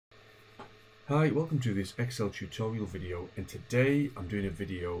Hi, welcome to this Excel tutorial video, and today I'm doing a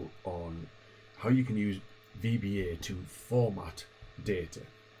video on how you can use VBA to format data.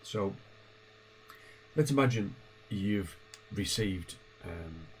 So let's imagine you've received,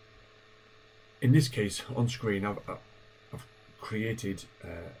 in this case on screen I've created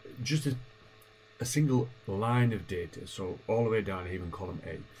just a single line of data, so all the way down here in column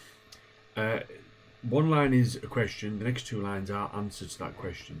A. One line is a question, the next two lines are answers to that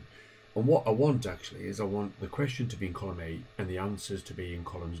question. And what I want actually is I want the question to be in column A and the answers to be in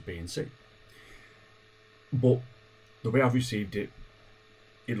columns B and C. But the way I've received it,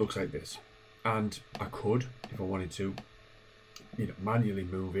 it looks like this. And I could, if I wanted to, manually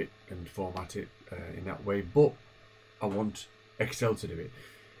move it and format it in that way. But I want Excel to do it.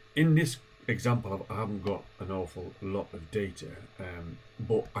 In this example, I haven't got an awful lot of data,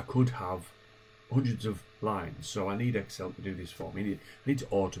 but I could have hundreds of lines, so I need Excel to do this for me. I need to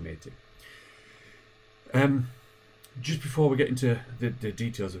automate it. Just before we get into the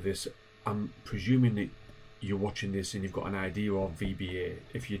details of this, I'm presuming that you're watching this and you've got an idea of VBA.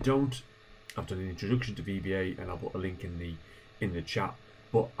 If you don't, I've done an introduction to VBA and I'll put a link in the chat,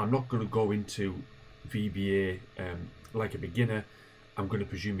 but I'm not going to go into VBA like a beginner. I'm going to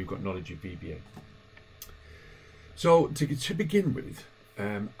presume you've got knowledge of VBA. So to begin with,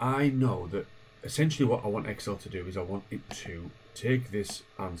 I know that essentially what I want Excel to do is I want it to take this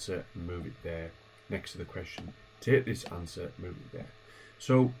answer and move it there next to the question, take this answer, move it there.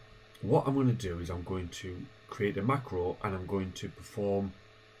 So what I'm going to do is I'm going to create a macro and I'm going to perform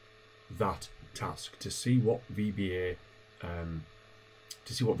that task to see what VBA I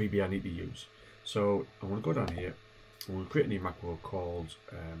need to use. So I'm going to go down here, I'm going to create a new macro called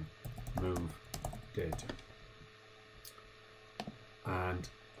move data, and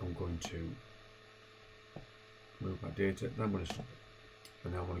I'm going to move my data, then I'm going to stop it.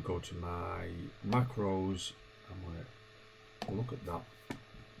 And now I'm going to go to my macros. I'm going to look at that.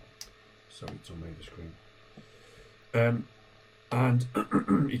 Sorry, it's on the screen. And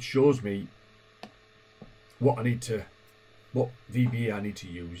it shows me what VBA I need to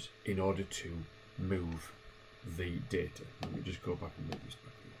use in order to move the data. Let me just go back and move this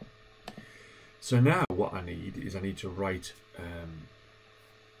back here. So now what I need to write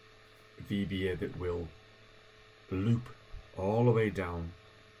VBA that will loop all the way down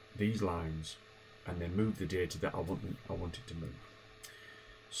these lines and then move the data that I want it to move.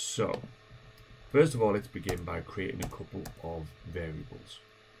 So first of all, let's begin by creating a couple of variables.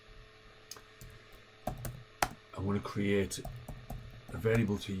 I'm going to create a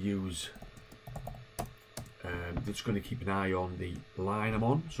variable to use that's going to keep an eye on the line I'm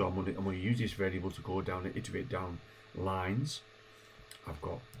on. So I'm going to use this variable to go down and iterate down lines. I've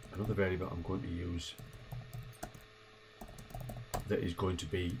got another variable I'm going to use that is going to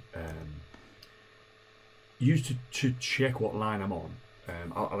be used to check what line I'm on.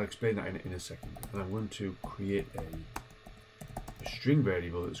 I'll explain that in a second. And I'm going to create a string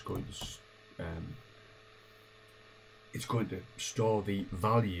variable that's going to it's going to store the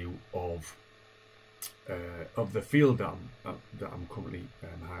value of the field that I'm currently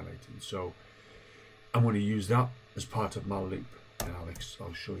highlighting. So I'm going to use that as part of my loop, and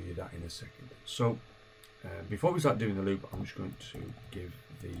I'll show you that in a second. So before we start doing the loop, I'm just going to give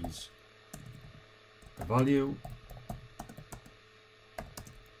these a value.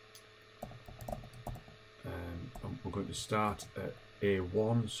 We're going to start at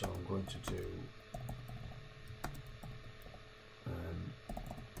A1, so I'm going to do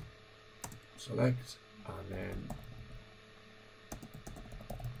select, and then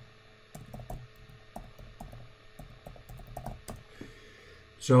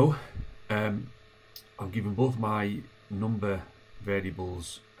so I'm giving both my number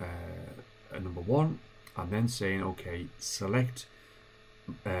variables a number 1, and then saying okay, select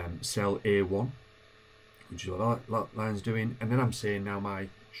cell A1, which is what that line's doing, and then I'm saying now my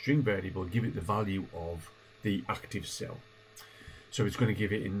string variable, give it the value of the active cell. So it's going to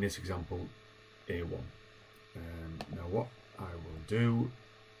give it, in this example, A1. Now what I will do,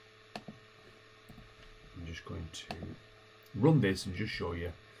 I'm just going to run this and just show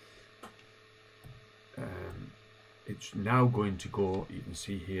you. It's now going to go, you can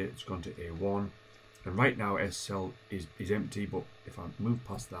see here, it's gone to A1, and right now S cell is empty, but if I move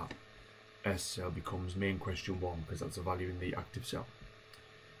past that, S cell becomes main question 1 because that's the value in the active cell.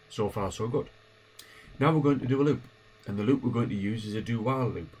 So far so good. Now we're going to do a loop, and the loop we're going to use is a do while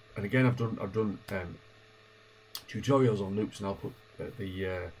loop. And again, I've done tutorials on loops, and I'll put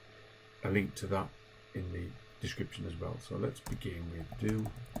a link to that in the description as well. So let's begin with do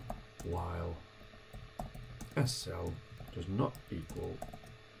while S cell does not equal,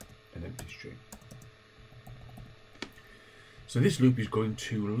 and then empty string. So this loop is going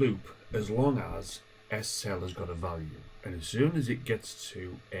to loop as long as S cell has got a value, and as soon as it gets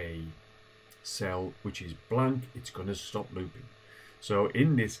to a cell which is blank, it's going to stop looping. So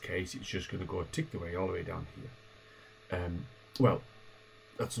in this case, it's just going to go tick the way all the way down here. Well,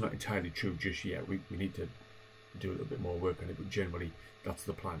 that's not entirely true just yet. We need to do a little bit more work on it, but generally that's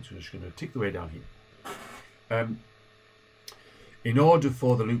the plan. So we're just going to tick the way down here. In order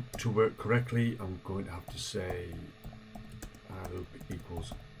for the loop to work correctly, I'm going to have to say I loop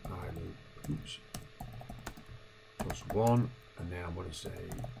equals I loop plus 1, and then I'm going to say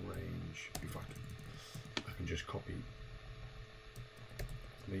range. In fact, I can just copy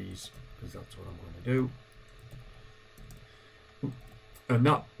these because that's what I'm going to do, and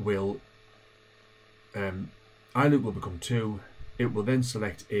that will I loop will become 2. It will then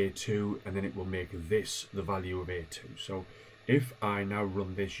select A2, and then it will make this the value of A2. So if I now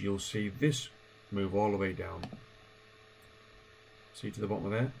run this, you'll see this move all the way down, see to the bottom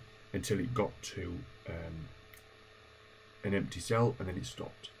of there, until it got to an empty cell, and then it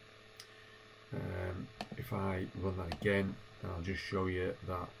stopped. If I run that again, I'll just show you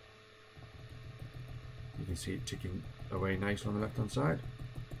that you can see it ticking away nicely on the left hand side.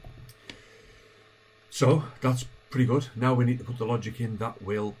 So that's pretty good. Now we need to put the logic in that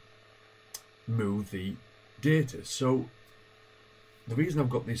will move the data. So the reason I've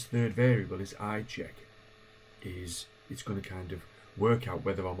got this third variable is I check, is it's going to kind of work out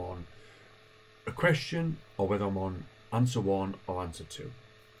whether I'm on a question or whether I'm on answer 1 or answer 2.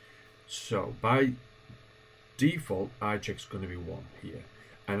 So by default, I check is going to be 1 here,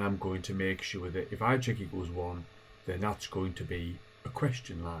 and I'm going to make sure that if I check equals 1, then that's going to be a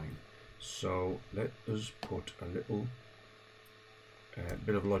question line. So let us put a little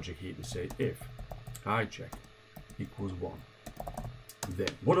bit of logic here to say if I check equals 1, then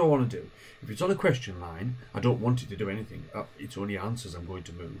what do I want to do? If it's on a question line, I don't want it to do anything. It's only answers I'm going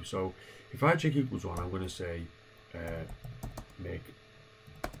to move. So if I check equals 1, I'm going to say make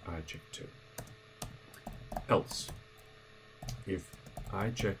I check 2. Else, if I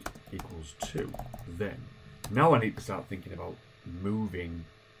check equals 2, then now I need to start thinking about moving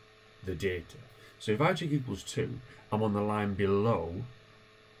the data. So if I check equals 2, I'm on the line below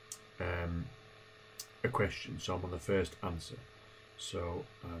a question, so I'm on the first answer. So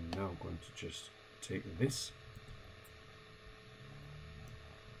I'm now going to just take this,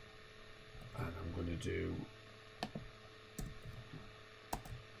 and I'm going to do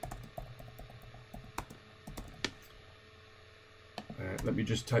let me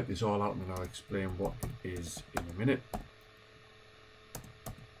just type this all out, and then I'll explain what it is in a minute.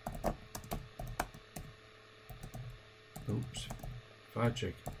 Oops. If I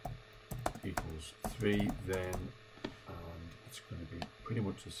check equals 3, then it's going to be pretty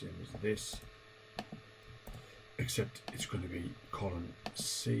much the same as this, except it's going to be column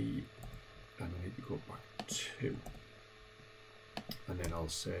C, and I need to go back 2, and then I'll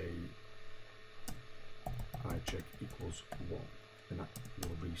say I check equals 1, and that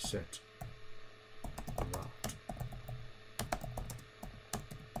will reset that.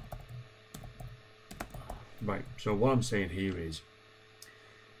 Right, so what I'm saying here is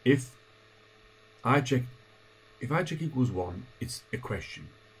if I check equals 1, it's a question,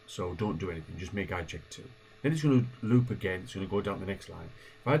 so don't do anything, just make I check 2. Then it's going to loop again, it's going to go down the next line.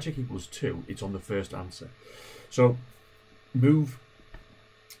 If I check equals 2, it's on the first answer. So move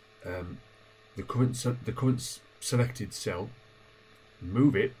the current selected cell,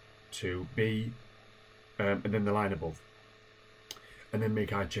 move it to B, and then the line above, and then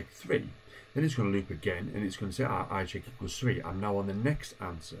make I check 3. Then it's going to loop again, and it's going to say I check equals 3. I'm now on the next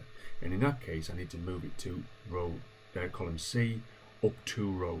answer, and in that case I need to move it to column C up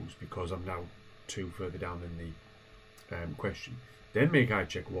 2 rows, because I'm now 2 further down in the question. Then make I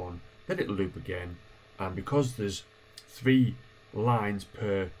check 1, then it'll loop again, and because there's 3 lines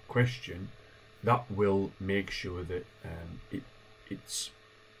per question, that will make sure that it's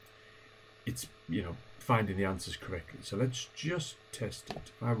finding the answers correctly. So let's just test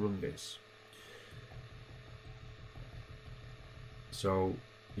it. If I run this, so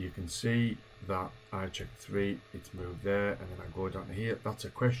you can see that I check 3, it's moved there, and then I go down to here. That's a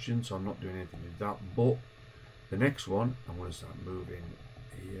question, so I'm not doing anything with that. But the next one, I'm going to start moving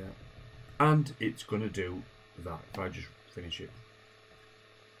here, and it's going to do that. If I just finish it,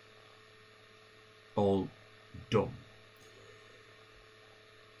 all done.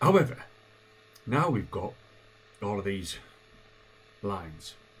 However, now we've got all of these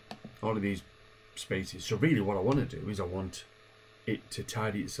lines, all of these spaces. So really what I want to do is I want it to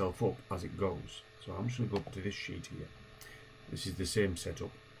tidy itself up as it goes. So I'm just going to go up to this sheet here. This is the same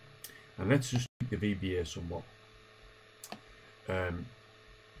setup. And let's just tweak the VBA somewhat.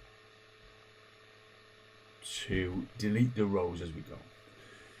 To delete the rows as we go.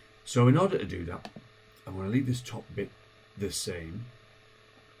 So in order to do that, I'm going to leave this top bit the same.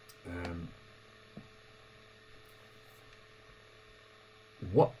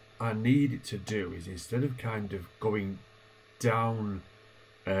 What I need it to do is, instead of kind of going down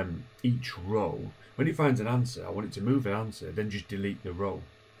each row, when it finds an answer, I want it to move an answer, then just delete the row.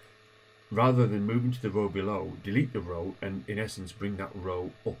 Rather than moving to the row below, delete the row and in essence bring that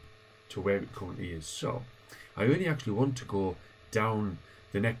row up to where it currently is. So I only actually want to go down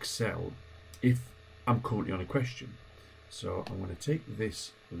the next cell if I'm currently on a question. So I'm going to take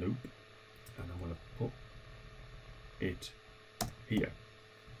this loop and I'm going to put it here,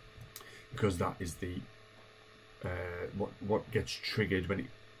 because that is the what gets triggered when it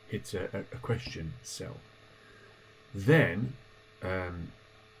hits a question cell. Then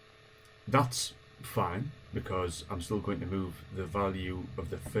that's fine, because I'm still going to move the value of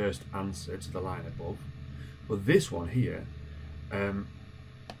the first answer to the line above. But this one here,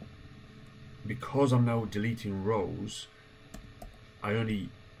 because I'm now deleting rows, I need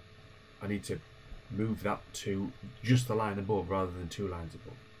to move that to just the line above rather than 2 lines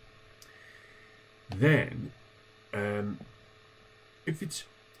above. Then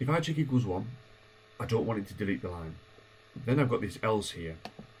if I check equals 1, I don't want it to delete the line. Then I've got this else here.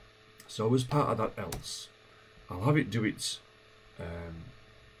 So as part of that else, I'll have it do its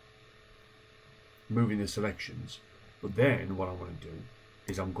moving the selections. But then what I want to do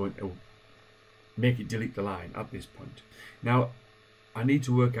is I'm going to make it delete the line at this point. Now I need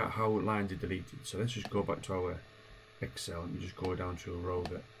to work out how lines are deleted. So let's just go back to our Excel and just go down to a row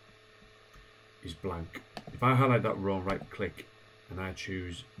that is blank. If I highlight that row and right click and I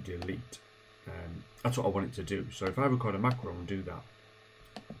choose delete, that's what I want it to do. So if I record a macro and do that,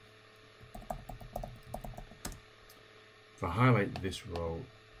 if I highlight this row,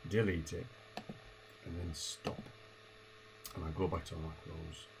 delete it, and then stop, and I go back to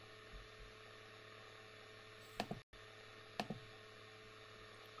macros,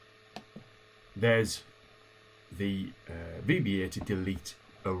 there's the VBA to delete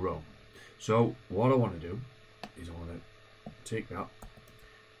a row. So what I want to do is I want to take that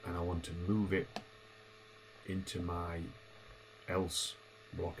and I want to move it into my else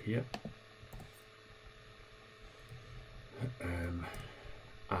block here.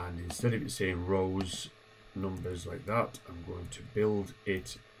 And instead of it saying rows, numbers like that, I'm going to build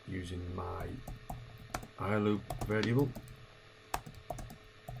it using my iLoop variable.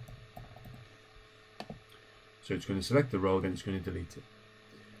 So it's going to select the row, then it's going to delete it.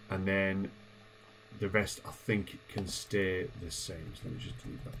 And then the rest I think can stay the same. So let me just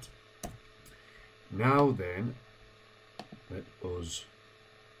delete that. Now then, let us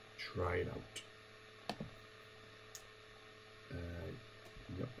try it out.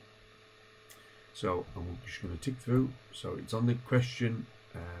 Yep. So I'm just going to tick through. So it's on the question.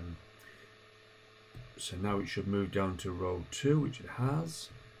 So now it should move down to row 2, which it has.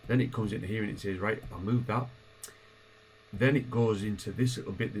 Then it comes in here and it says, right, I'll move that. Then it goes into this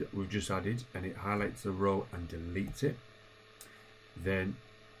little bit that we've just added and it highlights the row and deletes it. Then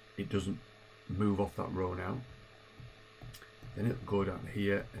it doesn't move off that row now. Then it'll go down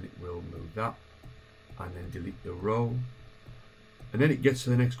here and it will move that and then delete the row. And then it gets to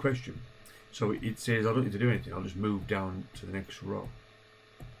the next question. So it says I don't need to do anything, I'll just move down to the next row.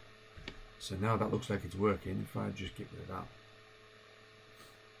 So now that looks like it's working. If I just get rid of that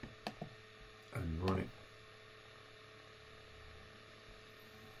and run it.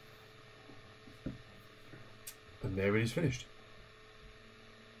 And there it is, finished.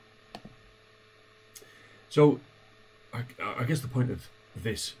 So I guess the point of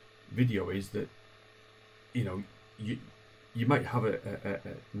this video is that, you know, you might have a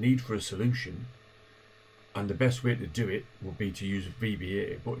need for a solution, and the best way to do it will be to use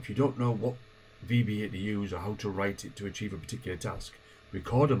VBA. But if you don't know what VBA to use or how to write it to achieve a particular task,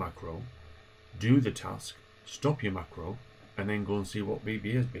 record a macro, do the task, stop your macro, and then go and see what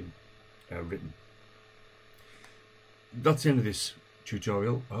VBA has been written. That's the end of this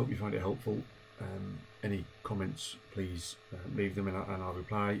tutorial. I hope you find it helpful. Any comments, please leave them and I'll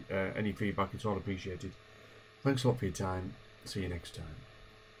reply. Any feedback, it's all appreciated. Thanks a lot for your time. See you next time.